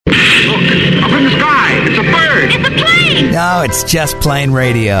No, it's Just Plain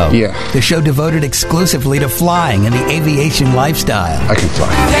Radio. Yeah. The show devoted exclusively to flying and the aviation lifestyle. I can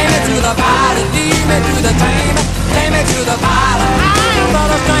fly. Take me to the pilot, lead me to the train. Take me to the pilot, I'm not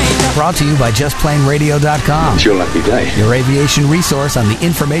a stranger. Brought to you by JustPlaneRadio.com. It's your lucky day. Your aviation resource on the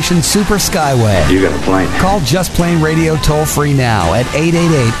information super skyway. You got a plane. Call Just Plain Radio toll free now at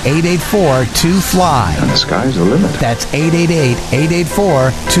 888-884-2FLY. And the sky's the limit. That's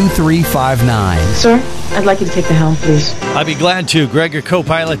 888-884-2359. Sir, I'd like you to take the helm, please. I'd be glad to. Greg, your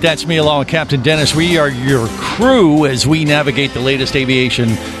co-pilot. That's me along with Captain Dennis. We are your crew as we navigate the latest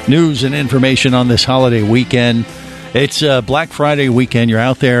aviation news and information on this holiday weekend. It's Black Friday weekend. You're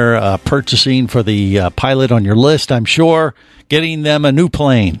out there purchasing for the pilot on your list, I'm sure, getting them a new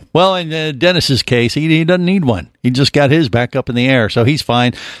plane. Well, in Dennis's case, he doesn't need one. He just got his back up in the air, so he's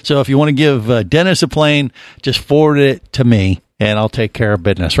fine. So if you want to give Dennis a plane, just forward it to me, and I'll take care of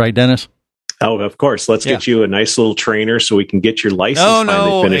business. Right, Dennis? Oh, of course. Let's get you a nice little trainer so we can get your license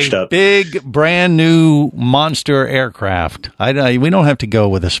finally finished up. Big, brand new monster aircraft. We don't have to go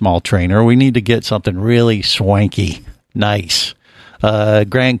with a small trainer. We need to get something really swanky, nice.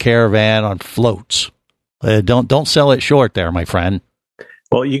 Grand Caravan on floats. Don't sell it short there, my friend.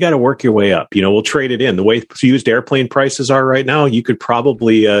 Well, you got to work your way up. We'll trade it in. The way used airplane prices are right now, you could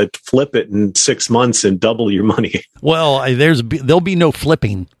probably flip it in 6 months and double your money. Well, there'll be no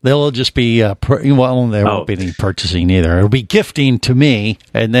flipping. There'll just be there won't be any purchasing either. It'll be gifting to me,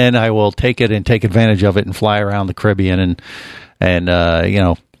 and then I will take it and take advantage of it and fly around the Caribbean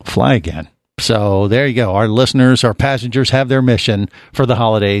and fly again. So there you go. Our listeners, our passengers have their mission for the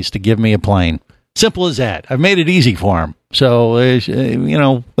holidays to give me a plane. Simple as that. I've made it easy for them. So,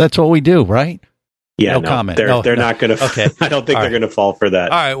 that's what we do, right? Yeah, no comment. They're not going to. Okay. I don't think they're going to fall for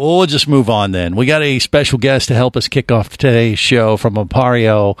that. All right. Well, we'll just move on then. We got a special guest to help us kick off today's show from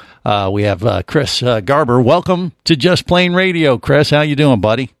Aperio. We have Chris Garber. Welcome to Just Plain Radio, Chris. How you doing,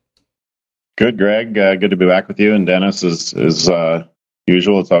 buddy? Good, Greg. Good to be back with you. And Dennis, is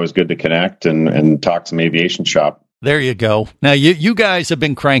usual. It's always good to connect and talk some aviation shop. There you go. Now, you guys have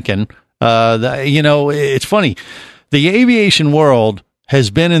been cranking. It's funny. The aviation world has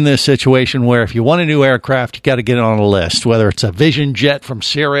been in this situation where if you want a new aircraft, you got to get it on a list, whether it's a Vision Jet from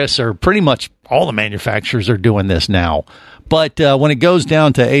Cirrus or pretty much all the manufacturers are doing this now. But when it goes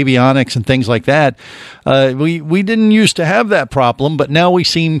down to avionics and things like that, we didn't used to have that problem, but now we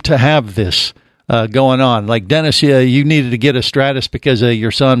seem to have this going on. Like Dennis, you needed to get a Stratus because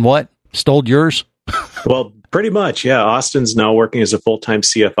your son, stole yours? Well, pretty much, yeah. Austin's now working as a full-time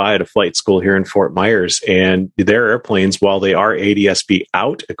CFI at a flight school here in Fort Myers, and their airplanes, while they are ADS-B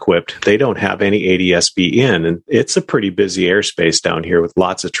out equipped, they don't have any ADS-B in, and it's a pretty busy airspace down here with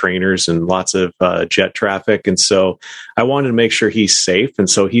lots of trainers and lots of jet traffic, and so I wanted to make sure he's safe, and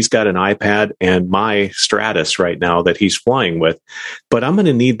so he's got an iPad and my Stratus right now that he's flying with, but I'm going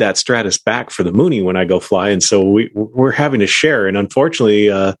to need that Stratus back for the Mooney when I go fly, and so we're having to share, and unfortunately,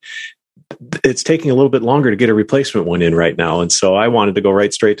 it's taking a little bit longer to get a replacement one in right now. And so I wanted to go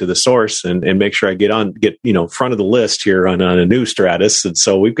right straight to the source and make sure I get front of the list here on a new Stratus. And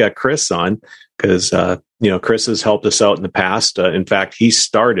so we've got Chris on because, Chris has helped us out in the past. In fact, he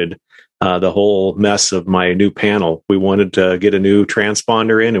started the whole mess of my new panel. We wanted to get a new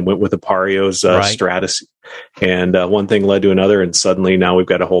transponder in and went with Apario's Stratus. And one thing led to another. And suddenly now we've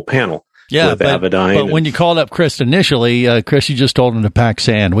got a whole panel. Yeah, but when you called up Chris initially, Chris, you just told him to pack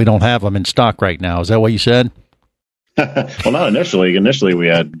sand. We don't have them in stock right now. Is that what you said? Well, not initially. Initially, we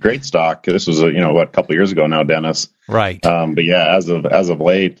had great stock. This was a couple of years ago now, Dennis. Right. But yeah, as of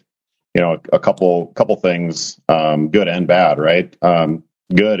late, a couple things, good and bad. Right.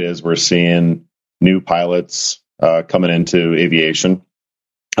 Good is we're seeing new pilots coming into aviation.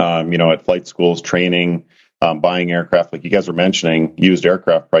 At flight schools, training. Buying aircraft, like you guys were mentioning, used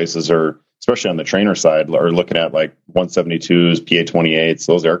aircraft prices are, especially on the trainer side, are looking at like 172s, PA-28s.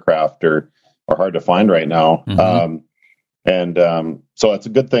 Those aircraft are hard to find right now. Mm-hmm. So it's a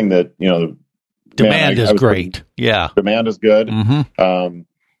good thing that, demand is great. Yeah. Demand is good. Mm-hmm.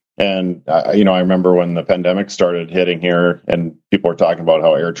 I remember when the pandemic started hitting here and people were talking about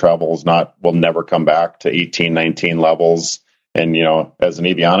how air travel will never come back to 18, 19 levels. And, as an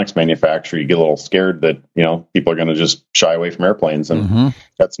avionics manufacturer, you get a little scared that, people are going to just shy away from airplanes. And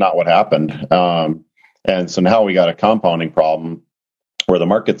that's not what happened. And so now we got a compounding problem where the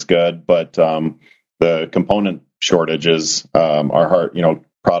market's good, but the component shortages are hard.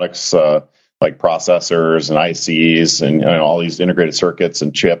 Products like processors and ICs and all these integrated circuits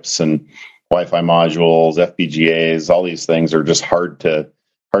and chips and Wi-Fi modules, FPGAs, all these things are just hard to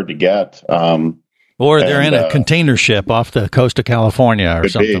get. Or they're in a container ship off the coast of California or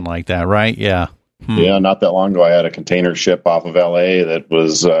something like that, right? Yeah. Yeah, not that long ago, I had a container ship off of LA that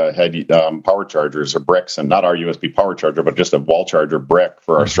was had power chargers or bricks, and not our USB power charger, but just a wall charger brick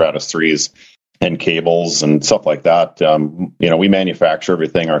for our Stratus 3s and cables and stuff like that. We manufacture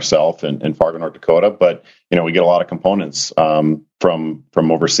everything ourselves in Fargo, North Dakota, but we get a lot of components from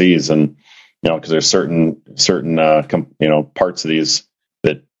overseas, and because there's certain parts of these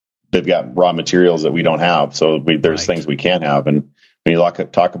that they've got raw materials that we don't have, so there's things we can't have. And when you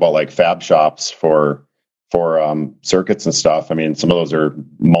talk about like fab shops for circuits and stuff, I mean, some of those are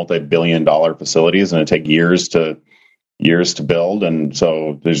multi-billion-dollar facilities, and it take years to build, and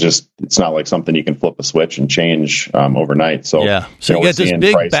so it's not like something you can flip a switch and change overnight. So you got this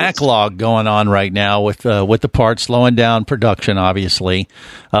big prices. Backlog going on right now with the parts, slowing down production, obviously,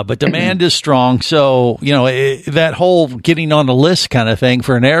 but demand is strong. So that whole getting on the list kind of thing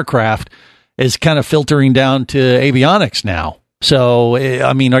for an aircraft is kind of filtering down to avionics now. So,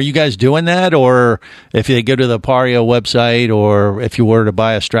 I mean, are you guys doing that? Or if they go to the Aperio website, or if you were to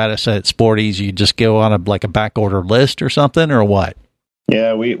buy a Stratus at Sporty's, you just go on a back order list or something, or what?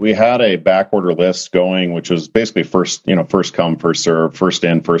 Yeah, we had a back order list going, which was basically first come, first serve, first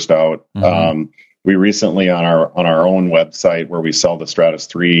in, first out. Mm-hmm. We recently on our own website where we sell the Stratus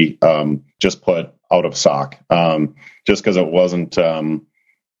 3, just put out of stock, just because it wasn't,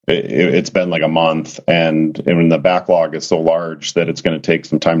 it's been like a month, and the backlog is so large that it's going to take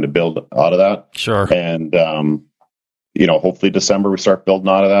some time to build out of that. Sure. And, hopefully December we start building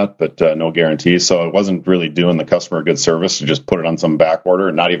out of that, but no guarantees. So it wasn't really doing the customer a good service to just put it on some back order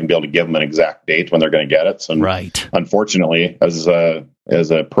and not even be able to give them an exact date when they're going to get it. So unfortunately, as a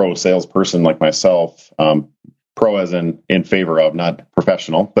pro salesperson like myself, pro as in favor of, not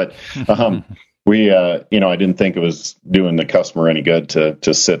professional, but, we, I didn't think it was doing the customer any good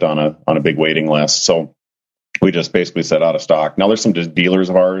to sit on a big waiting list. So we just basically said out of stock. Now there's some dealers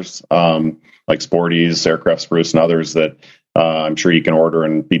of ours, like Sporty's, Aircraft Spruce, and others that I'm sure you can order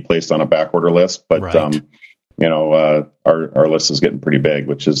and be placed on a back order list. But our list is getting pretty big,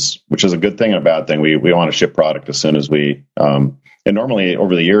 which is a good thing and a bad thing. We want to ship product as soon as we. And normally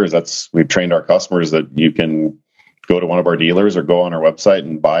over the years, we've trained our customers that you can go to one of our dealers or go on our website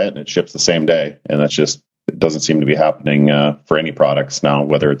and buy it, and it ships the same day. And it doesn't seem to be happening for any products now,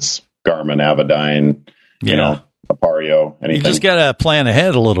 whether it's Garmin, Avidyne, Aperio, anything. You just got to plan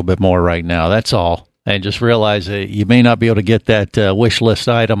ahead a little bit more right now. That's all. And just realize that you may not be able to get that wish list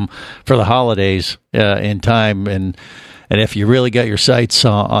item for the holidays in time. And if you really got your sights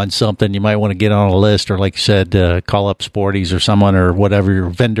on something, you might want to get on a list, or like you said, call up Sporty's or someone or whatever your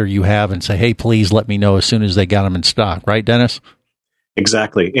vendor you have and say, hey, please let me know as soon as they got them in stock. Right, Dennis?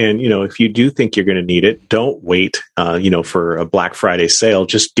 Exactly. And, if you do think you're going to need it, don't wait, for a Black Friday sale.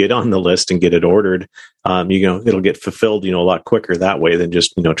 Just get on the list and get it ordered. It'll get fulfilled, a lot quicker that way than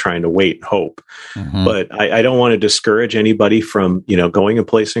just, trying to wait and hope. Mm-hmm. But I don't want to discourage anybody from, going and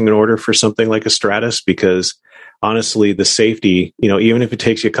placing an order for something like a Stratus, because honestly, the safety, even if it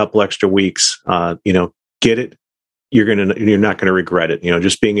takes you a couple extra weeks, get it. You're not going to regret it.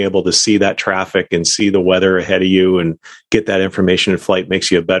 Just being able to see that traffic and see the weather ahead of you and get that information in flight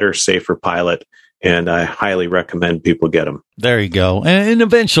makes you a better, safer pilot. And I highly recommend people get them. There you go. And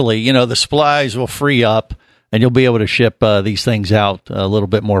eventually, the supplies will free up, and you'll be able to ship these things out a little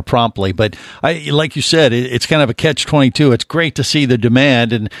bit more promptly. But like you said, it's kind of a catch-22. It's great to see the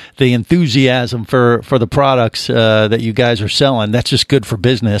demand and the enthusiasm for the products that you guys are selling. That's just good for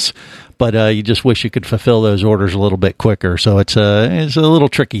business. But you just wish you could fulfill those orders a little bit quicker. So it's a little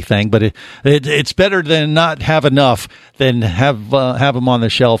tricky thing, but it's better than not have enough than have them on the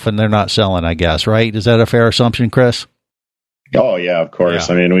shelf and they're not selling, I guess, right? Is that a fair assumption, Chris? Oh yeah, of course.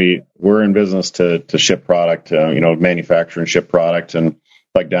 Yeah. I mean, we're in business to ship product, manufacture and ship product, and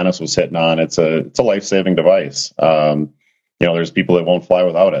like Dennis was hitting on, it's a life-saving device. There's people that won't fly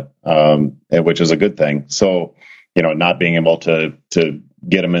without it, which is a good thing. So, not being able to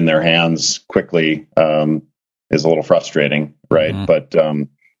get them in their hands quickly is a little frustrating, right? Mm-hmm. But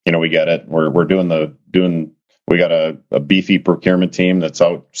we get it. We're doing. We got a beefy procurement team that's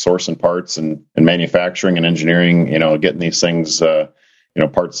out sourcing parts and manufacturing and engineering, getting these things,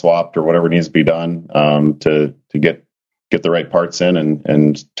 parts swapped or whatever needs to be done to get the right parts in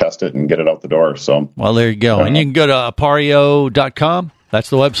and test it and get it out the door. So, well, there you go. And you can go to Aperio.com. That's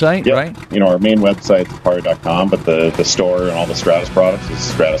the website, right? Our main website is Aperio.com, but the store and all the Stratus products is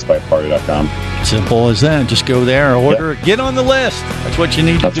stratusbyAperio.com. Simple as that. Just go there, order it, get on the list. That's what you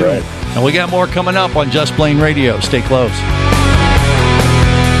need to do. Right. And we got more coming up on Just Plain Radio. Stay close.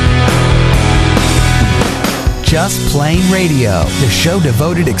 Just Plain Radio, the show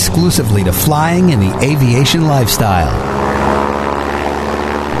devoted exclusively to flying and the aviation lifestyle.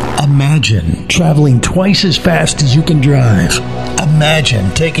 A Imagine traveling twice as fast as you can drive.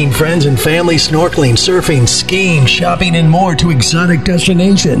 Imagine taking friends and family snorkeling, surfing, skiing, shopping, and more to exotic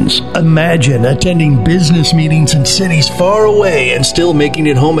destinations. Imagine attending business meetings in cities far away and still making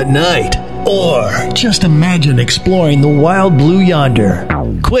it home at night. Or just imagine exploring the wild blue yonder.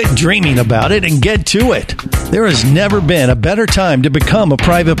 Quit dreaming about it and get to it. There has never been a better time to become a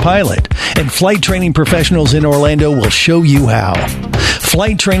private pilot, and Flight Training Professionals in Orlando will show you how.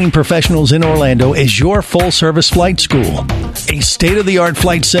 Flight Training Professionals in Orlando is your full-service flight school. A state-of-the-art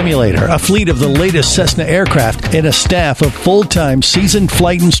flight simulator, a fleet of the latest Cessna aircraft, and a staff of full-time seasoned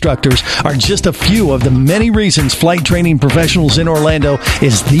flight instructors are just a few of the many reasons Flight Training Professionals in Orlando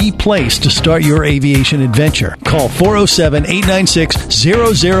is the place to start your aviation adventure. Call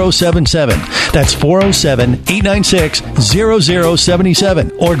 407-896-0077. That's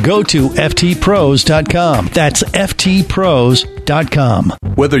 407-896-0077. Or go to ftpros.com. That's ftpros.com.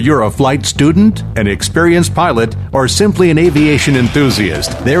 Whether you're a flight student, an experienced pilot, or simply an aviation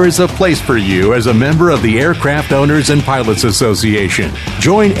enthusiast, there is a place for you as a member of the Aircraft Owners and Pilots Association.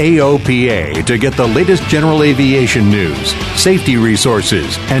 Join AOPA to get the latest general aviation news, safety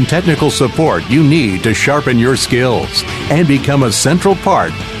resources, and technical support you need to sharpen your skills and become a central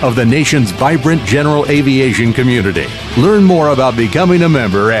part of the nation's vibrant general aviation community. Learn more about becoming a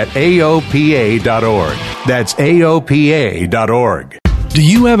member at AOPA.org. That's AOPA.org. Do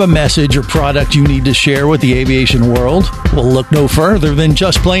you have a message or product you need to share with the aviation world? Well, look no further than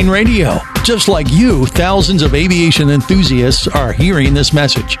Just Plain Radio. Just like you, thousands of aviation enthusiasts are hearing this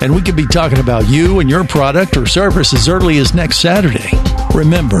message, and we could be talking about you and your product or service as early as next Saturday.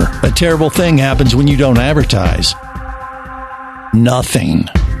 Remember, a terrible thing happens when you don't advertise. Nothing.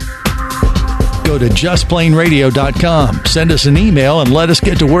 Go to justplainradio.com, send us an email, and let us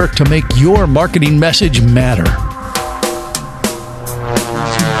get to work to make your marketing message matter.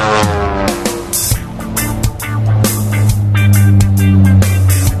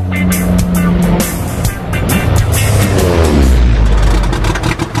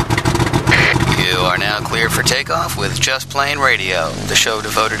 For takeoff with Just Plain Radio, the show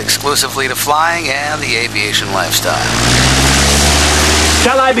devoted exclusively to flying and the aviation lifestyle.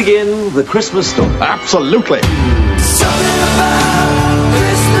 Shall I begin the Christmas story? Absolutely. Something about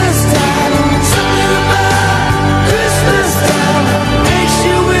Christmas time. Something about Christmas time makes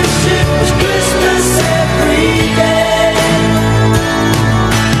you wish it was Christmas every day.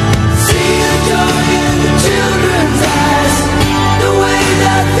 See the joy in the children's eyes, the way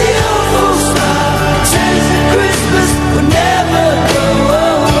that the awful smile says that Christmas will never go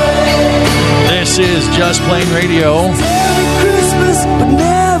away. This is Just Plain Radio. Christmas will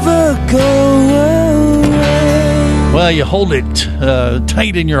never go away. Well, you hold it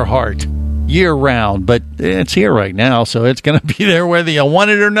tight in your heart year round, but it's here right now, so it's going to be there whether you want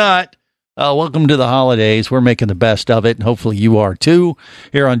it or not. Welcome to the holidays. We're making the best of it, and hopefully you are too,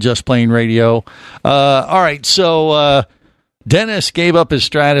 here on Just Plain Radio. All right, so Dennis gave up his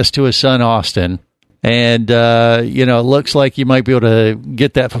Stratus to his son, Austin. And, it looks like you might be able to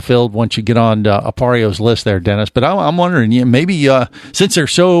get that fulfilled once you get on Apario's list there, Dennis. But I'm wondering, maybe since they're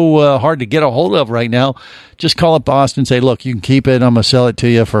so hard to get a hold of right now, just call up Austin and say, look, you can keep it. I'm going to sell it to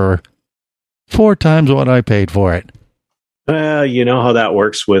you for 4 times what I paid for it. You know how that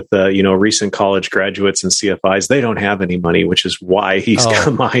works with, recent college graduates and CFIs. They don't have any money, which is why he's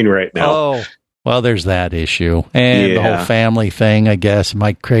got mine right now. Oh, well, there's that issue. And the whole family thing, I guess,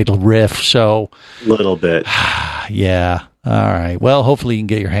 might create a rift. So, a little bit. Yeah. All right. Well, hopefully you can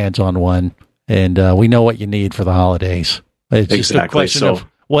get your hands on one. And we know what you need for the holidays. It's just a question of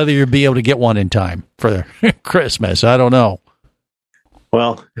whether you'll be able to get one in time for Christmas. I don't know.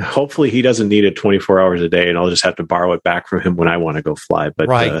 Well, hopefully he doesn't need it 24 hours a day, and I'll just have to borrow it back from him when I want to go fly. But,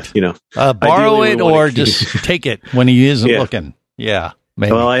 borrow it or just take it when he isn't looking. Yeah.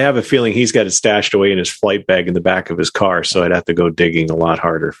 Maybe. Well, I have a feeling he's got it stashed away in his flight bag in the back of his car, so I'd have to go digging a lot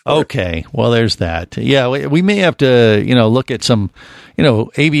harder. Okay. Well, there's that. Yeah, we may have to, look at some,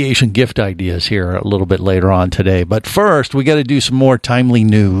 aviation gift ideas here a little bit later on today. But first, we got to do some more timely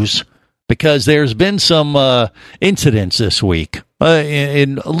news because there's been some incidents this week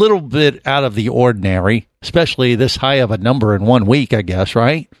in a little bit out of the ordinary, especially this high of a number in 1 week, I guess,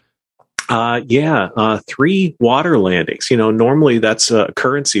 right? 3 water landings. Normally that's a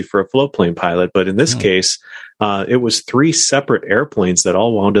currency for a floatplane pilot, but in this case, it was 3 separate airplanes that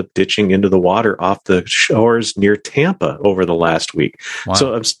all wound up ditching into the water off the shores near Tampa over the last week. Wow.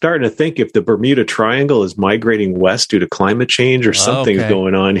 So I'm starting to think if the Bermuda Triangle is migrating west due to climate change or something's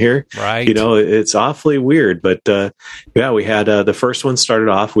going on here. Right. It's awfully weird. But we had the first one started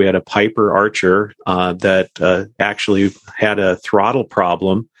off. We had a Piper Archer that actually had a throttle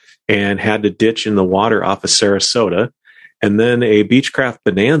problem. and had to ditch in the water off of Sarasota. And then a Beechcraft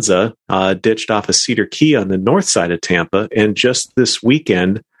Bonanza ditched off of Cedar Key on the north side of Tampa. And just this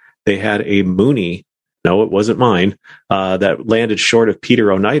weekend, they had a Mooney. No, it wasn't mine. That landed short of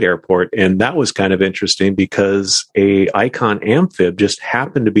Peter O'Knight Airport, and that was kind of interesting because a Icon Amphib just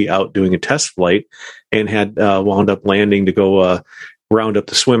happened to be out doing a test flight and had wound up landing to go round up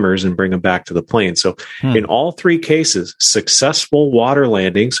the swimmers and bring them back to the plane. So, in all three cases, successful water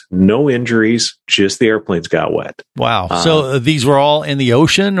landings, no injuries, just the airplanes got wet. Wow! So these were all in the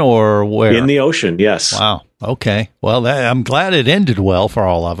ocean, or where? In the ocean, yes. Wow. Okay. Well, I'm glad it ended well for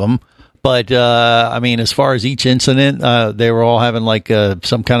all of them. But, I mean, as far as each incident, they were all having like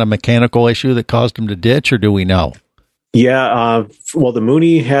some kind of mechanical issue that caused them to ditch, or do we know? Yeah. Well, the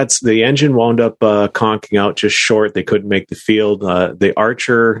Mooney had the engine wound up conking out just short. They couldn't make the field. The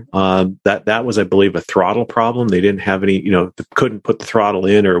Archer, that was, I believe, a throttle problem. They didn't have any, couldn't put the throttle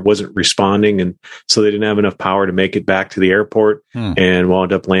in or wasn't responding. And so they didn't have enough power to make it back to the airport and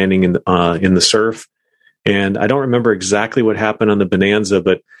wound up landing in the surf. And I don't remember exactly what happened on the Bonanza,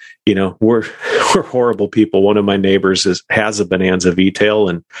 but we're horrible people. One of my neighbors has a Bonanza V-tail,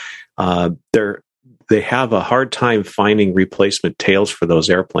 and they have a hard time finding replacement tails for those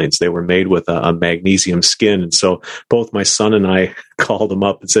airplanes. They were made with a magnesium skin, and so both my son and I called him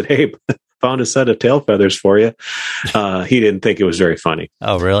up and said, "Hey, found a set of tail feathers for you." He didn't think it was very funny.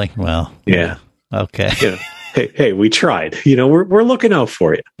 Oh, really? Well, yeah. Okay. Hey, we tried. We're looking out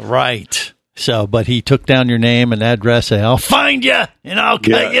for you. Right. So, but he took down your name and address, and I'll find you and I'll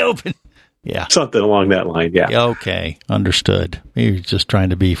cut you open. Yeah. Something along that line. Yeah. Okay. Understood. He was just trying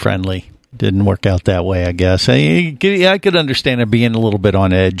to be friendly. Didn't work out that way, I guess. I could understand it being a little bit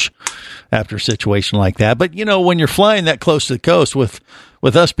on edge after a situation like that. But, when you're flying that close to the coast with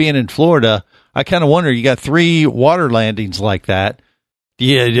us being in Florida, I kind of wonder, you got 3 water landings like that.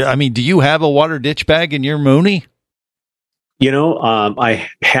 Yeah. I mean, do you have a water ditch bag in your Mooney? I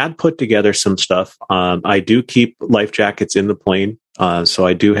had put together some stuff. I do keep life jackets in the plane. So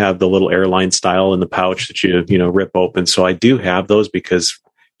I do have the little airline style in the pouch that you rip open. So I do have those because,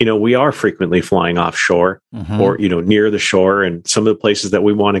 we are frequently flying offshore or, near the shore, and some of the places that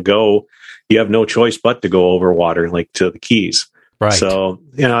we want to go, you have no choice but to go over water, like to the Keys. Right. So,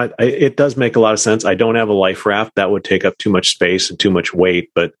 it does make a lot of sense. I don't have a life raft. That would take up too much space and too much weight,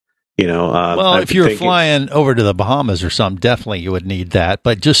 but well, if you're flying over to the Bahamas or something, definitely you would need that.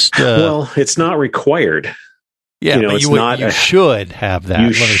 But just well, it's not required. Yeah, but you should have that.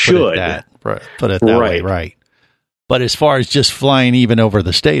 You should put it that way, right? But as far as just flying even over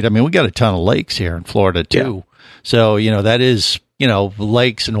the state, I mean, we got a ton of lakes here in Florida too. Yeah. So that is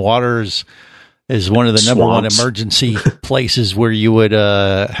lakes and waters is one of the number one emergency places where you would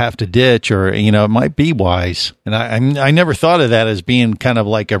have to ditch, or it might be wise. And I never thought of that as being kind of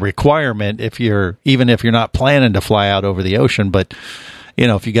like a requirement even if you're not planning to fly out over the ocean. But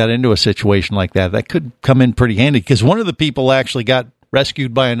if you got into a situation like that, that could come in pretty handy, because one of the people actually got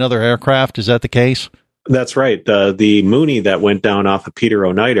rescued by another aircraft. Is that the case? That's right. The Mooney that went down off of Peter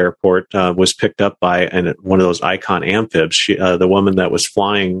O'Knight Airport was picked up by one of those Icon Amphibs. The woman that was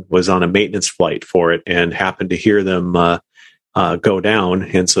flying was on a maintenance flight for it and happened to hear them go down.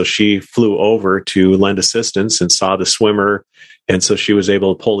 And so she flew over to lend assistance and saw the swimmer. And so she was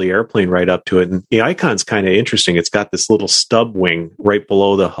able to pull the airplane right up to it. And the Icon's kind of interesting. It's got this little stub wing right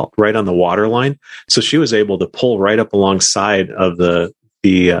right on the water line. So she was able to pull right up alongside of the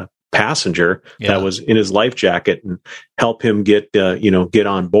passenger that was in his life jacket and help him get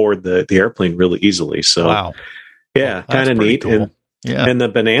on board the airplane really easily. So, wow. Yeah, kind of neat. Cool. And the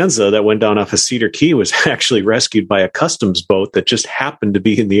Bonanza that went down off of Cedar Key was actually rescued by a customs boat that just happened to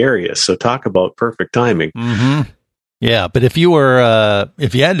be in the area. So talk about perfect timing. Mm-hmm. Yeah, but if you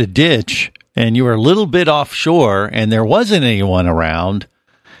had to ditch and you were a little bit offshore and there wasn't anyone around,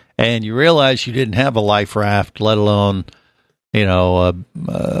 and you realized you didn't have a life raft, let alone a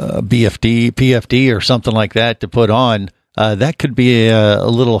BFD, PFD, or something like that to put on, that could be a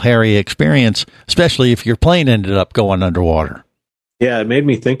little hairy experience, especially if your plane ended up going underwater. Yeah, it made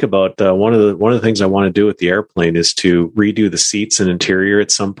me think about one of the things I want to do with the airplane is to redo the seats and interior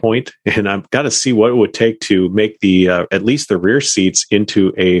at some point, and I've got to see what it would take to make the at least the rear seats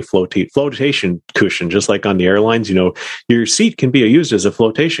into a flotation cushion, just like on the airlines. Your seat can be used as a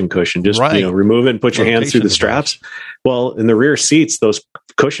flotation cushion. Just remove it and put your hands through the straps. Well, in the rear seats, those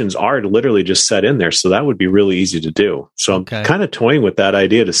cushions are literally just set in there, so that would be really easy to do. So I'm kind of toying with that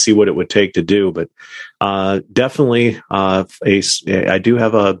idea to see what it would take to do, but definitely I do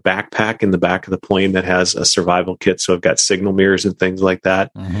have a backpack in the back of the plane that has a survival kit, so I've got signal mirrors and things like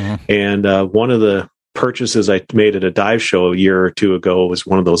that. Mm-hmm. And one of the purchases I made at a dive show a year or two ago was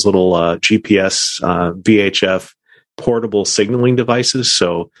one of those little GPS VHF portable signaling devices.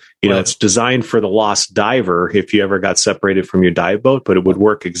 So, it's designed for the lost diver if you ever got separated from your dive boat, but it would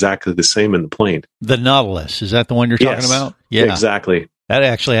work exactly the same in the plane. The Nautilus, is that the one you're talking about? Yeah, exactly. That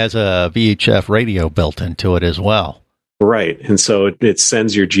actually has a VHF radio built into it as well. Right. And so it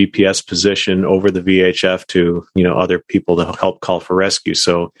sends your GPS position over the VHF to, other people to help call for rescue.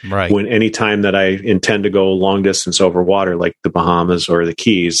 So when any time that I intend to go long distance over water, like the Bahamas or the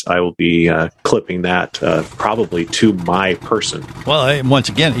Keys, I will be clipping that probably to my person. Well, once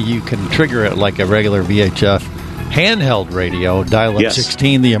again, you can trigger it like a regular VHF handheld radio, dial up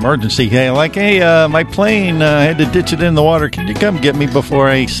 16, the emergency. Hey, my plane had to ditch it in the water. Can you come get me before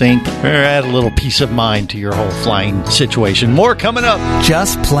I sink? Or add a little peace of mind to your whole flying situation. More coming up.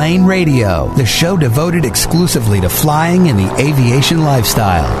 Just Plain Radio, the show devoted exclusively to flying and the aviation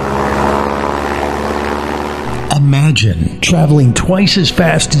lifestyle. Imagine traveling twice as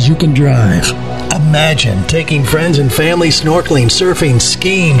fast as you can drive. Imagine taking friends and family snorkeling, surfing,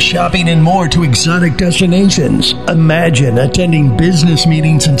 skiing, shopping, and more to exotic destinations. Imagine attending business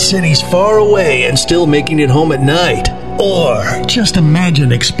meetings in cities far away and still making it home at night. Or just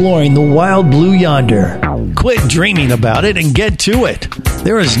imagine exploring the wild blue yonder. Quit dreaming about it and get to it.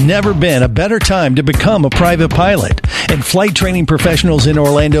 There has never been a better time to become a private pilot, and Flight Training Professionals in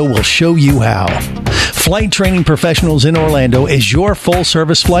Orlando will show you how. Flight Training Professionals in Orlando is your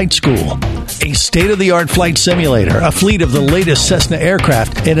full-service flight school. A state-of-the-art flight simulator, a fleet of the latest Cessna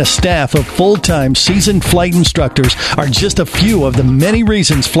aircraft, and a staff of full-time seasoned flight instructors are just a few of the many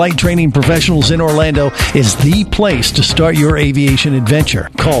reasons Flight Training Professionals in Orlando is the place to start your aviation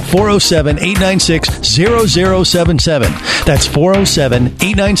adventure. Call 407-896-0077. That's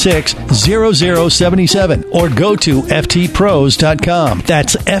 407-896-0077. Or go to ftpros.com.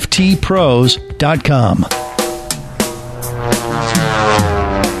 That's ftpros.com.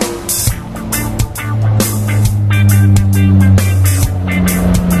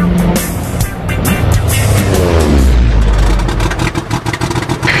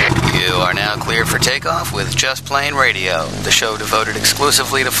 For takeoff with Just Plain Radio, the show devoted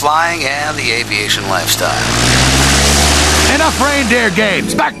exclusively to flying and the aviation lifestyle. Enough reindeer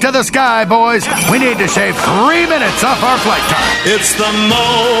games. Back to the sky, boys. We need to shave 3 minutes off our flight time. It's the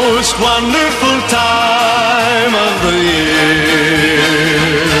most wonderful time of the year.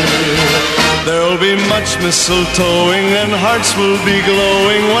 There'll be much mistletoeing and hearts will be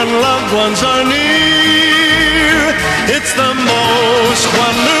glowing when loved ones are near. It's the most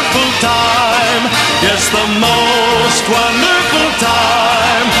wonderful time. Yes, the most wonderful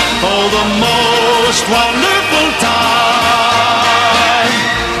time. Oh, the most wonderful time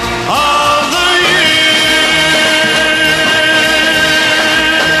of the year.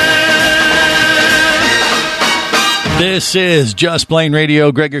 This is Just Plain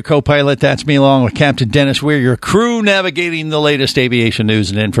Radio. Greg, your co-pilot. That's me along with Captain Dennis. We're your crew navigating the latest aviation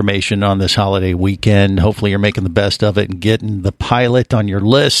news and information on this holiday weekend. Hopefully you're making the best of it and getting the pilot on your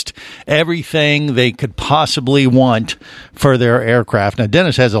list. Everything they could possibly want for their aircraft. Now,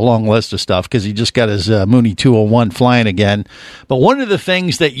 Dennis has a long list of stuff because he just got his Mooney 201 flying again. But one of the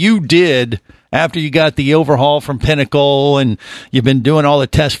things that you did after you got the overhaul from Pinnacle and you've been doing all the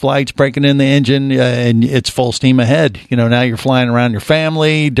test flights, breaking in the engine, and it's full steam ahead. Now you're flying around your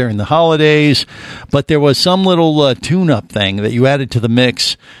family during the holidays. But there was some little tune-up thing that you added to the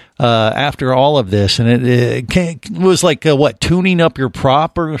mix after all of this. And it was like, tuning up your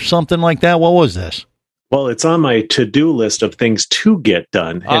prop or something like that? What was this? Well, it's on my to-do list of things to get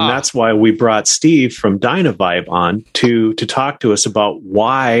done. And that's why we brought Steve from Dynavibe on to talk to us about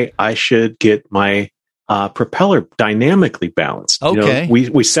why I should get my propeller dynamically balanced. Okay.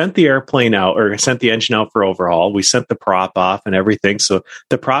 We sent the airplane out, or sent the engine out for overhaul. We sent the prop off and everything. So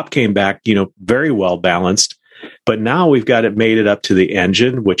the prop came back, very well balanced. But now we've got it mated up to the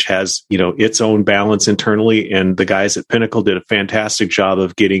engine, which has, its own balance internally. And the guys at Pinnacle did a fantastic job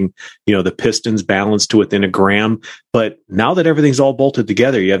of getting, the pistons balanced to within a gram. But now that everything's all bolted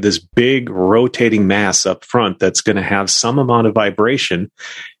together, you have this big rotating mass up front that's going to have some amount of vibration.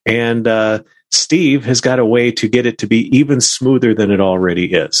 And Steve has got a way to get it to be even smoother than it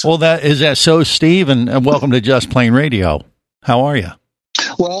already is. Well, is that so, Steve? And welcome to Just Plain Radio. How are you?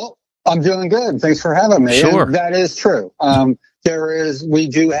 Well, I'm doing good. Thanks for having me. Sure. And that is true. We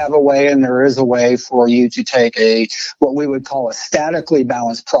do have a way, and there is a way for you to take what we would call a statically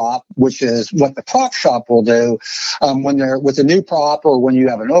balanced prop, which is what the prop shop will do. When they're with a new prop or when you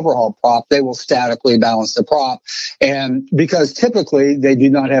have an overhaul prop, they will statically balance the prop. And because typically they do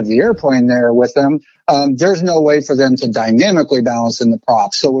not have the airplane there with them, there's no way for them to dynamically balance in the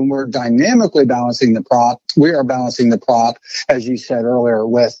prop. So when we're dynamically balancing the prop, we are balancing the prop, as you said earlier,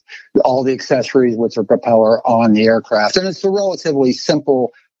 with all the accessories with the propeller on the aircraft. And it's a relatively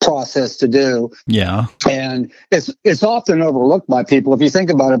simple process to do. Yeah. And it's often overlooked by people. If you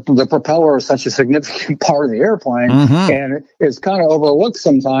think about it, the propeller is such a significant part of the airplane, and it's kind of overlooked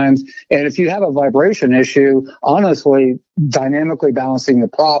sometimes. And if you have a vibration issue, honestly, dynamically balancing the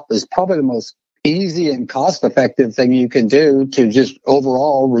prop is probably the most easy and cost-effective thing you can do to just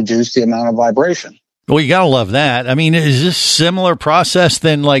overall reduce the amount of vibration. Well, you gotta love that. I mean, is this similar process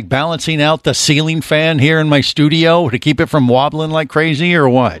than like balancing out the ceiling fan here in my studio to keep it from wobbling like crazy, or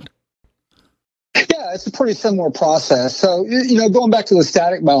what? Yeah, it's a pretty similar process. So, going back to the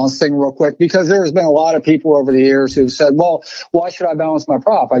static balance thing real quick, because there has been a lot of people over the years who've said, well, why should I balance my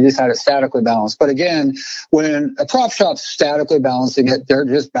prop? I just had it statically balanced. But again, when a prop shop's statically balancing it, they're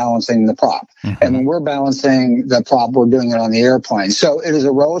just balancing the prop. And when we're balancing the prop, we're doing it on the airplane. So it is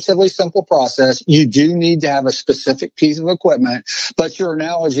a relatively simple process. You do need to have a specific piece of equipment, but your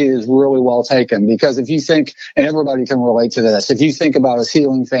analogy is really well taken, because if you think, and everybody can relate to this, if you think about a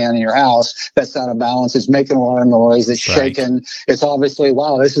ceiling fan in your house that's out of balance, it's making a lot of noise, it's shaking, it's obviously,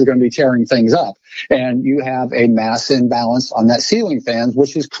 wow, this is going to be tearing things up. And you have a mass imbalance on that ceiling fan,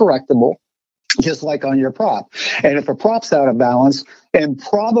 which is correctable, just like on your prop. And if a prop's out of balance, and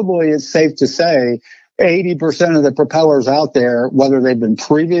probably it's safe to say 80% of the propellers out there, whether they've been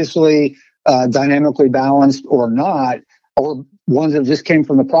previously dynamically balanced or not, or ones that just came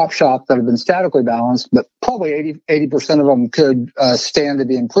from the prop shop that have been statically balanced, but probably 80% of them could stand to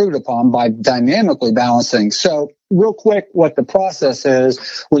be improved upon by dynamically balancing. So real quick, what the process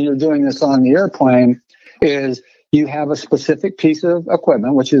is when you're doing this on the airplane is you have a specific piece of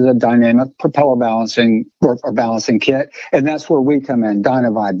equipment, which is a dynamic propeller balancing or balancing kit. And that's where we come in,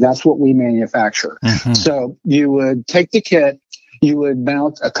 Dynavibe. That's what we manufacture. So you would take the kit, you would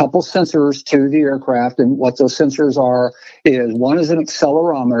mount a couple sensors to the aircraft, and what those sensors are is, one is an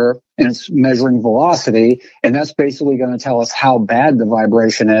accelerometer, and it's measuring velocity, and that's basically going to tell us how bad the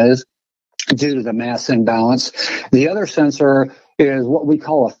vibration is due to the mass imbalance. The other sensor is what we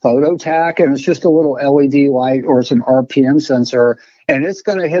call a phototach, and it's just a little LED light, or it's an RPM sensor, and it's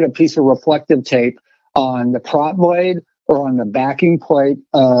going to hit a piece of reflective tape on the prop blade or on the backing plate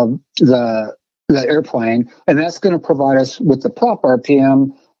of the airplane, and that's going to provide us with the prop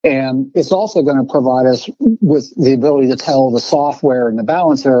RPM, and it's also going to provide us with the ability to tell the software and the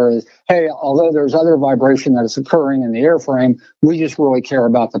balancer is, hey, although there's other vibration that is occurring in the airframe, we just really care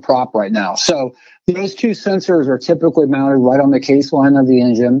about the prop right now. So those two sensors are typically mounted right on the case line of the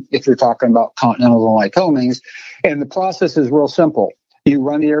engine, if you're talking about Continentals and Lycomings, and the process is real simple. You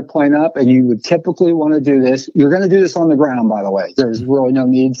run the airplane up, and you would typically want to do this. You're going to do this on the ground, by the way. There's really no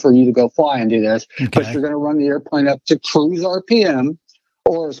need for you to go fly and do this. But you're going to run the airplane up to cruise RPM,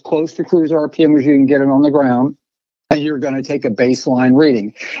 or as close to cruise RPM as you can get it on the ground. And you're going to take a baseline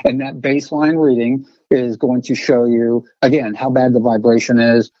reading. And that baseline reading is going to show you, again, how bad the vibration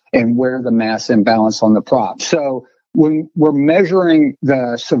is and where the mass imbalance on the prop. So when we're measuring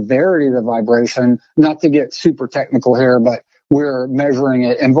the severity of the vibration, not to get super technical here, but we're measuring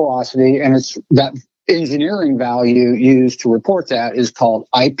it in velocity, and it's that engineering value used to report that is called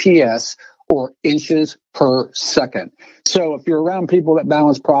IPS, or inches per second. So if you're around people that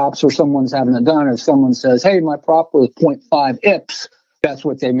balance props, or someone's having it done, if someone says, hey, my prop was 0.5 IPS, that's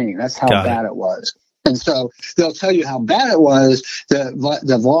what they mean. That's how bad it was. And so they'll tell you how bad it was,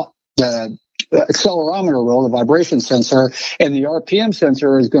 the accelerometer will, the vibration sensor, and the RPM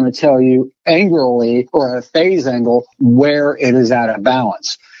sensor is going to tell you angularly, or at a phase angle, where it is out of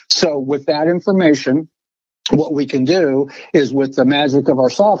balance. So with that information, what we can do is, with the magic of our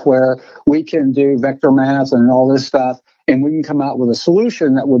software, we can do vector math and all this stuff, and we can come out with a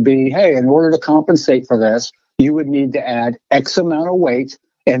solution that would be, hey, in order to compensate for this, you would need to add X amount of weight,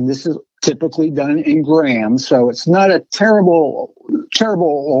 and this is typically done in grams, so it's not a terrible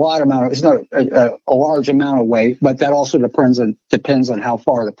it's not a large amount of weight, but that also depends on how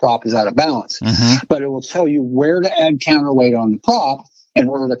far the prop is out of balance. But it will tell you where to add counterweight on the prop in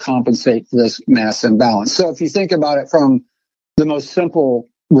order to compensate for this mass imbalance. So if you think about it from the most simple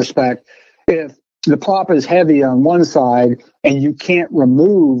respect, if the prop is heavy on one side and you can't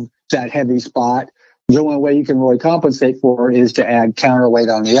remove that heavy spot, the only way you can really compensate for it is to add counterweight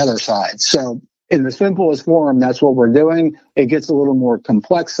on the other side. So in the simplest form, that's what we're doing. It gets a little more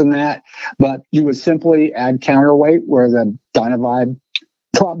complex than that, but you would simply add counterweight where the Dynavibe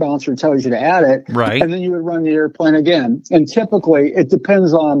prop balancer tells you to add it, right? And then you would run the airplane again. And typically, it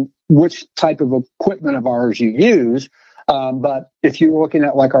depends on which type of equipment of ours you use. But if you're looking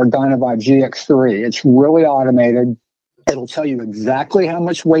at like our Dynavibe GX3, it's really automated. It'll tell you exactly how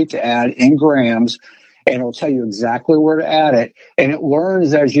much weight to add in grams, and it'll tell you exactly where to add it. And it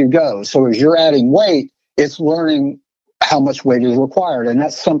learns as you go. So as you're adding weight, it's learning how much weight is required. And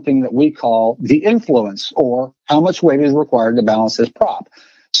that's something that we call the influence, or how much weight is required to balance this prop.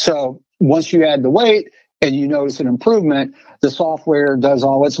 So once you add the weight and you notice an improvement, the software does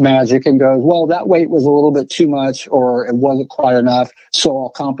all its magic and goes, well, that weight was a little bit too much, or it wasn't quite enough, so I'll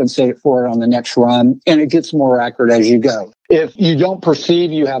compensate for it on the next run. And it gets more accurate as you go. If you don't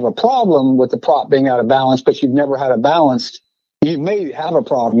perceive you have a problem with the prop being out of balance, but you've never had it balanced, you may have a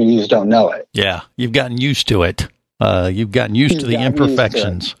problem, you just don't know it. Yeah, you've gotten used to it. You've gotten used to the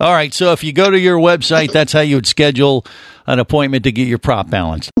imperfections. All right, so if you go to your website, that's how you would schedule an appointment to get your prop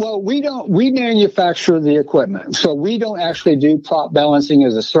balanced. Well, we manufacture the equipment, so we don't actually do prop balancing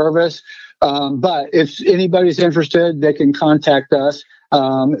as a service. But if anybody's interested, they can contact us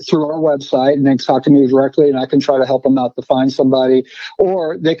through our website, and they can talk to me directly, and I can try to help them out to find somebody.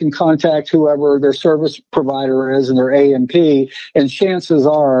 Or they can contact whoever their service provider is and their A&P, and chances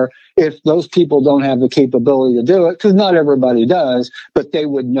are, if those people don't have the capability to do it, because not everybody does, but they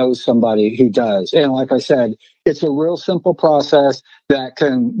would know somebody who does. And like I said, it's a real simple process that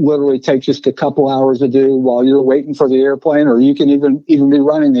can literally take just a couple hours to do while you're waiting for the airplane, or you can even be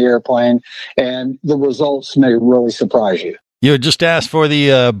running the airplane, and the results may really surprise you. You just asked for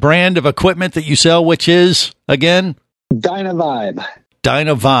the brand of equipment that you sell, which is, again? Dynavibe.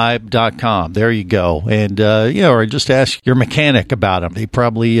 Dynavibe.com. There you go. And, or just ask your mechanic about them. They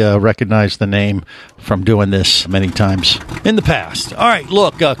probably recognize the name from doing this many times in the past. All right,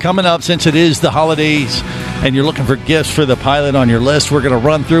 look, coming up, since it is the holidays and you're looking for gifts for the pilot on your list, we're going to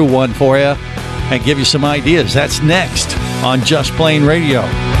run through one for you and give you some ideas. That's next on Just Plain Radio.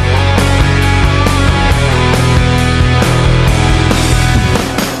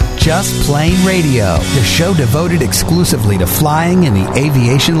 Just Plain Radio, the show devoted exclusively to flying and the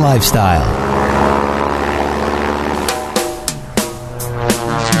aviation lifestyle.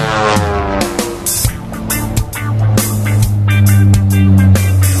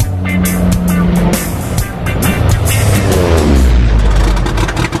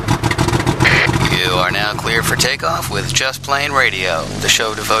 You are now clear for takeoff with Just Plain Radio, the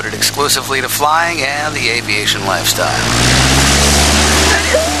show devoted exclusively to flying and the aviation lifestyle.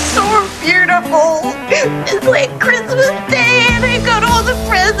 So beautiful. It's like Christmas Day and I got all the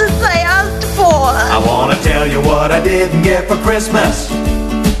presents I asked for. I want to tell you what I didn't get for Christmas.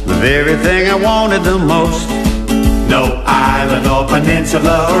 The very thing I wanted the most. No island or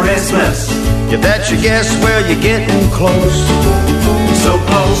peninsula or isthmus. You bet your guess where you're getting close. So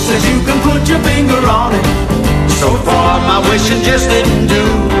close as you can put your finger on it. So far my wishing just didn't do.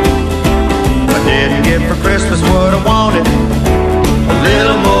 I didn't get for Christmas what I wanted. A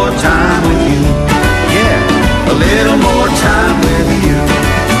little more time with you. Yeah, a little more time with you.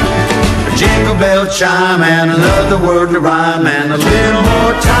 A jingle bell chime and another word to rhyme and a little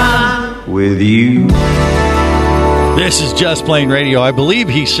more time with you. This is Just Plain Radio. I believe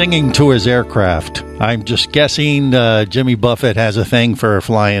he's singing to his aircraft. I'm just guessing. Jimmy Buffett has a thing for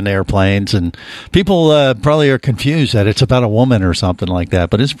flying airplanes, and people probably are confused that it's about a woman or something like that.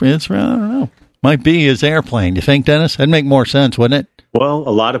 But it's I don't know. Might be his airplane. You think, Dennis? That'd make more sense, wouldn't it? Well,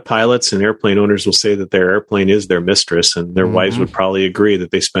 a lot of pilots and airplane owners will say that their airplane is their mistress, and their wives would probably agree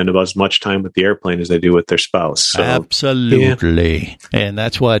that they spend about as much time with the airplane as they do with their spouse. So, absolutely. Yeah. And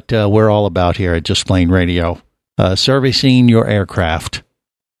that's what we're all about here at Just Plain Radio, servicing your aircraft.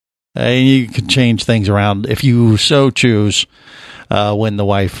 And you can change things around if you so choose when the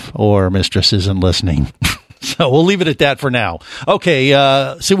wife or mistress isn't listening. So we'll leave it at that for now. Okay,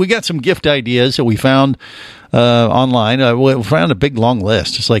 so we got some gift ideas that we found online. We found a big long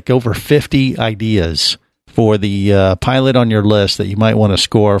list. It's like over 50 ideas for the pilot on your list that you might want to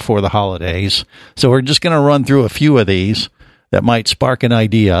score for the holidays. So we're just going to run through a few of these that might spark an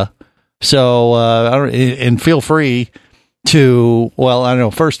idea. So, and feel free to, well, I don't know,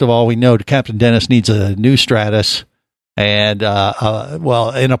 first of all, we know Captain Dennis needs a new Stratus and, in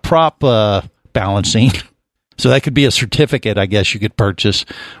a prop balancing. So that could be a certificate, I guess, you could purchase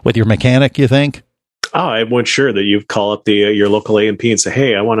with your mechanic, you think? Oh, I wasn't sure that you call up your local A&P and say,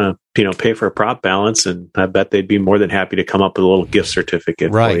 hey, I want to pay for a prop balance, and I bet they'd be more than happy to come up with a little gift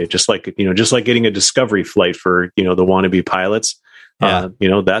certificate for you. Just like getting a discovery flight for, the wannabe pilots. Yeah.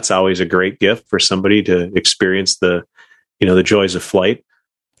 That's always a great gift for somebody to experience the joys of flight.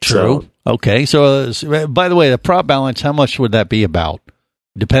 True. So, okay. So, by the way, the prop balance, how much would that be about?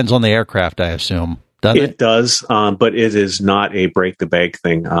 Depends on the aircraft, I assume. doesn't it? It does, but it is not a break the bank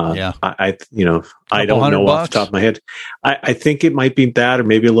thing. Yeah. I don't know off the top of my head. I think it might be that, or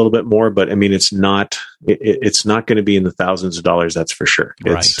maybe a little bit more, but I mean, it's not going to be in the thousands of dollars. That's for sure.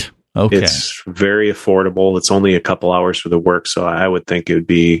 Right. Okay. It's very affordable. It's only a couple hours for the work, so I would think it would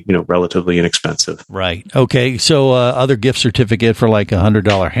be, relatively inexpensive. Right. Okay. So other gift certificate for like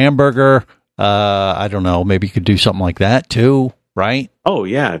 $100 hamburger. I don't know. Maybe you could do something like that too, right? Oh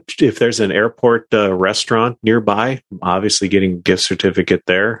yeah. If there's an airport restaurant nearby, obviously getting a gift certificate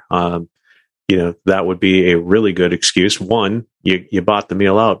there. That would be a really good excuse. One, you bought the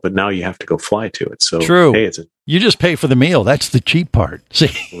meal out, but now you have to go fly to it. So true. Hey, you just pay for the meal. That's the cheap part.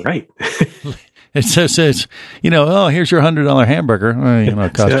 See, right. It says, here's your $100 hamburger.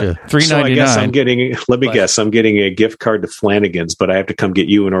 It cost you $3.99. So I guess I'm getting a gift card to Flanagan's, but I have to come get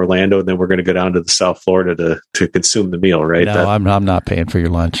you in Orlando, and then we're going to go down to the South Florida to consume the meal, right? No, I'm not paying for your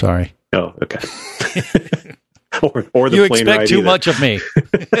lunch. Sorry. Oh, okay. or the you plane expect ride too either. much of me.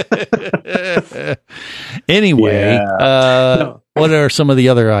 Anyway, what are some of the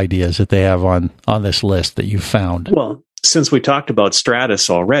other ideas that they have on this list that you found? Well, since we talked about Stratus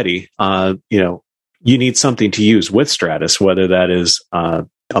already, you need something to use with Stratus, whether that is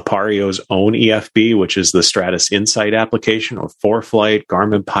Apario's own EFB, which is the Stratus Insight application, or ForeFlight,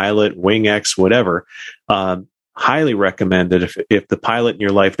 Garmin Pilot, WingX, whatever. Highly recommend that if the pilot in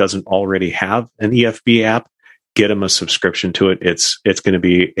your life doesn't already have an EFB app, get them a subscription to it. It's going to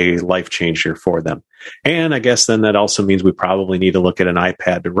be a life changer for them. And I guess then that also means we probably need to look at an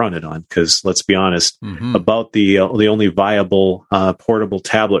iPad to run it on, because let's be honest, about the only viable portable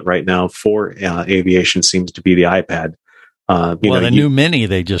tablet right now for aviation seems to be the iPad. The new Mini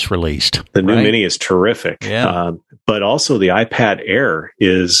they just released. The new Mini is terrific. Yeah. But also the iPad Air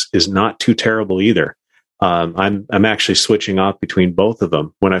is not too terrible either. I'm actually switching off between both of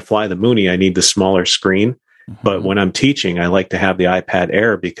them. When I fly the Mooney, I need the smaller screen. But when I'm teaching, I like to have the iPad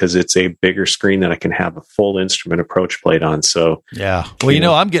Air because it's a bigger screen that I can have a full instrument approach plate on. So yeah,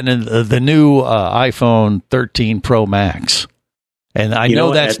 well, I'm getting the new iPhone 13 Pro Max, and I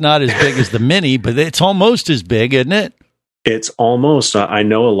know that's not as big as the Mini, but it's almost as big, isn't it? It's almost. I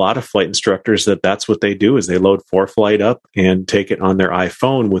know a lot of flight instructors that's what they do is they load ForeFlight up and take it on their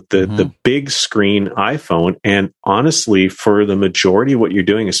iPhone with the big screen iPhone. And honestly, for the majority of what you're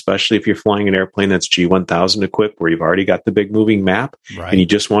doing, especially if you're flying an airplane that's G1000 equipped, where you've already got the big moving map, and you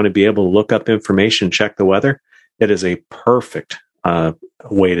just want to be able to look up information, check the weather, it is a perfect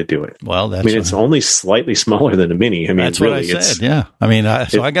way to do it. Well, it's only slightly smaller than a Mini. I mean, that's really, what I said. Yeah, I mean,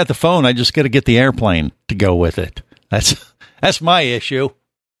 I got the phone. I just got to get the airplane to go with it. That's my issue,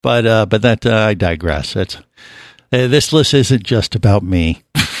 but that I digress. This list isn't just about me.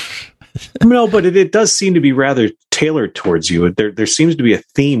 No, but it does seem to be rather tailored towards you. There seems to be a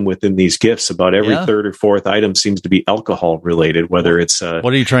theme within these gifts. About every third or fourth item seems to be alcohol related. Whether it's what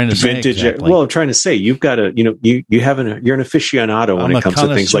are you trying to say? Exactly? Well, I'm trying to say you've got to you're an aficionado when it comes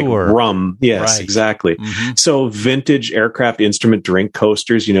to things like rum. Yes, exactly. So vintage aircraft instrument drink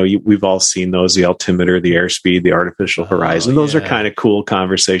coasters. We've all seen those: the altimeter, the airspeed, the artificial horizon. Those are kind of cool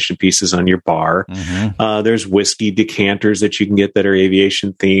conversation pieces on your bar. There's whiskey decanters that you can get that are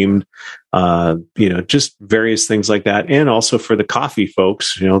aviation themed. Just various things like that. And also for the coffee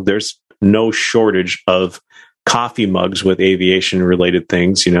folks, there's no shortage of coffee mugs with aviation related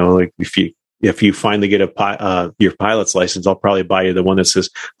things. Like if you finally get your pilot's license, I'll probably buy you the one that says,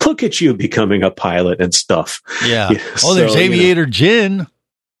 "Look at you becoming a pilot" and stuff. Yeah. There's Aviator Gin.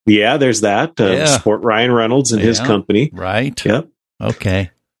 Yeah, there's that. Sport Ryan Reynolds and his company. Right. Yep.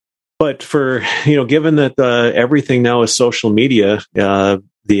 Okay. But for, given that everything now is social media,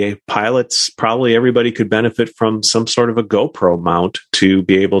 the pilots, probably everybody could benefit from some sort of a GoPro mount to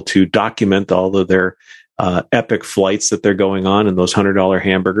be able to document all of their epic flights that they're going on and those $100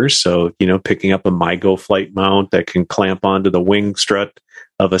 hamburgers. So, picking up a MyGo flight mount that can clamp onto the wing strut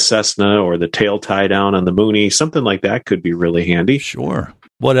of a Cessna or the tail tie down on the Mooney, something like that could be really handy. Sure.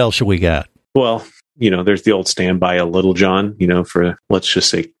 What else should we got? Well, there's the old standby, a Little John, for, let's just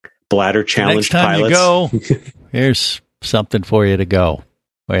say, bladder challenge pilots. Next time you go, here's something for you to go.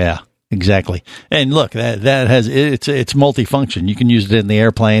 Oh, yeah, exactly. And look, that has it's multifunction. You can use it in the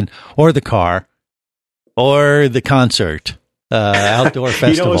airplane or the car or the concert, outdoor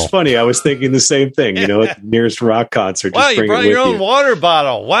festival. It's funny. I was thinking the same thing. At the nearest rock concert. Wow, just you bring brought it your with own you. water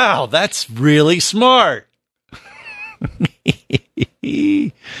bottle. Wow, that's really smart.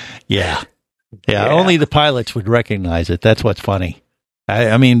 Yeah. Only the pilots would recognize it. That's what's funny.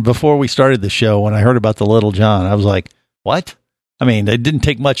 I mean, before we started the show, when I heard about the Little John, I was like, what? I mean, it didn't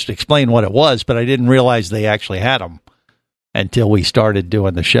take much to explain what it was, but I didn't realize they actually had them. until we started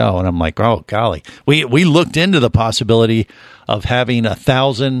doing the show. And I'm like, oh, golly. We looked into the possibility of having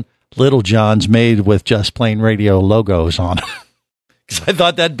 1,000 Little Johns made with Just Plain Radio logos on it. Because I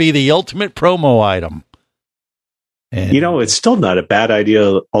thought that'd be the ultimate promo item. And, it's still not a bad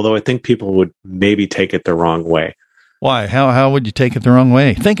idea, although I think people would maybe take it the wrong way. Why? How would you take it the wrong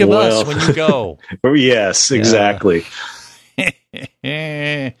way? Think of us when you go. Yes, exactly.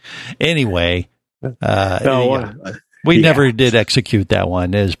 Anyway, we never did execute that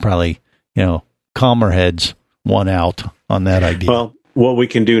one. There's probably, calmer heads won out on that idea. Well, what we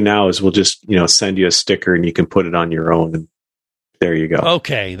can do now is we'll just, send you a sticker and you can put it on your own. And there you go.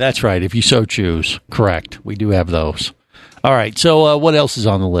 Okay, that's right. If you so choose. Correct. We do have those. All right. So what else is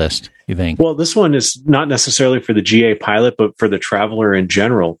on the list, you think? Well, this one is not necessarily for the GA pilot, but for the traveler in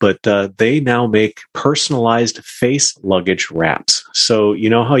general. But they now make personalized face luggage wraps. So you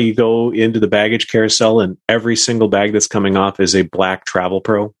know how you go into the baggage carousel and every single bag that's coming off is a black Travel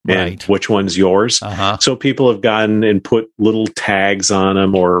Pro? Right. And which one's yours? Uh-huh. So people have gotten and put little tags on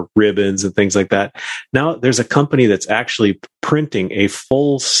them or ribbons and things like that. Now there's a company that's actually printing a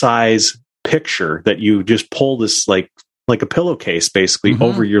full-size picture that you just pull this like a pillowcase basically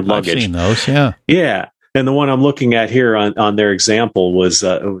over your luggage. I've seen those, yeah. Yeah. And the one I'm looking at here on their example was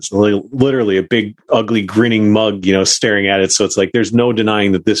it was literally a big, ugly, grinning mug, staring at it. So it's like there's no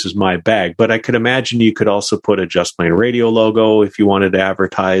denying that this is my bag. But I could imagine you could also put a Just Plain Radio logo if you wanted to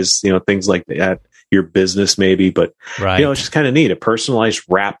advertise, things like that. Your business maybe, but it's just kind of neat, a personalized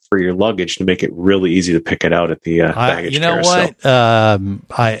wrap for your luggage to make it really easy to pick it out at the baggage carousel.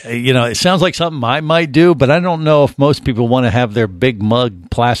 What? It sounds like something I might do, but I don't know if most people want to have their big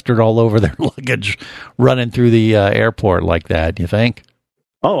mug plastered all over their luggage running through the airport like that. You think?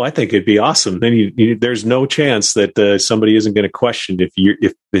 Oh, I think it'd be awesome. Then there's no chance that somebody isn't going to question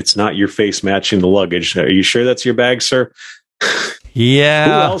if it's not your face matching the luggage. Are you sure that's your bag, sir? Yeah.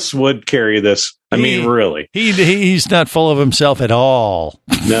 Who else would carry this? I mean, really? He's not full of himself at all.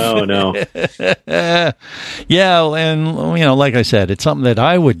 No. Yeah, and like I said, it's something that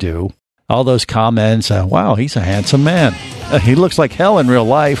I would do. All those comments, wow, he's a handsome man. He looks like hell in real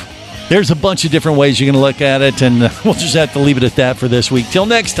life. There's a bunch of different ways you can look at it, and we'll just have to leave it at that for this week. Till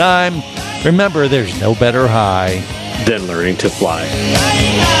next time, remember, there's no better high than learning to fly.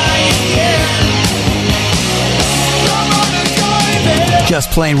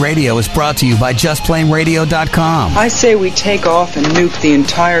 Just Plain Radio is brought to you by JustPlainRadio.com. I say we take off and nuke the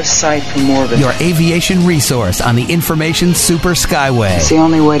entire site from orbit. Your aviation resource on the information super skyway. It's the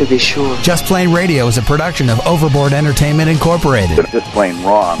only way to be sure. Just Plain Radio is a production of Overboard Entertainment Incorporated. It's just plain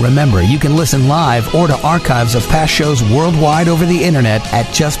wrong. Remember, you can listen live or to archives of past shows worldwide over the internet at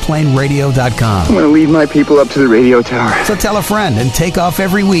JustPlainRadio.com. I'm going to leave my people up to the radio tower. So tell a friend and take off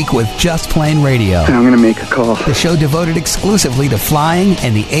every week with Just Plain Radio. And I'm going to make a call. The show devoted exclusively to flying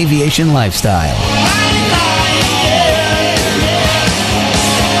and the aviation lifestyle.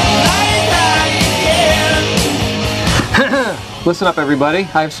 Listen up, everybody.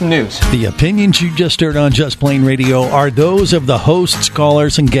 I have some news. The opinions you just heard on Just Plain Radio are those of the hosts,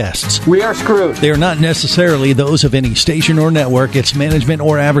 callers, and guests. We are screwed. They are not necessarily those of any station or network, its management,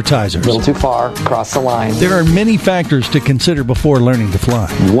 or advertisers. A little too far, across the line. There are many factors to consider before learning to fly.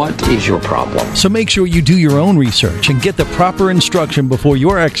 What is your problem? So make sure you do your own research and get the proper instruction before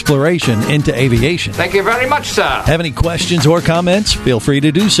your exploration into aviation. Thank you very much, sir. Have any questions or comments? Feel free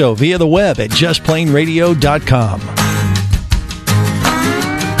to do so via the web at JustPlainRadio.com.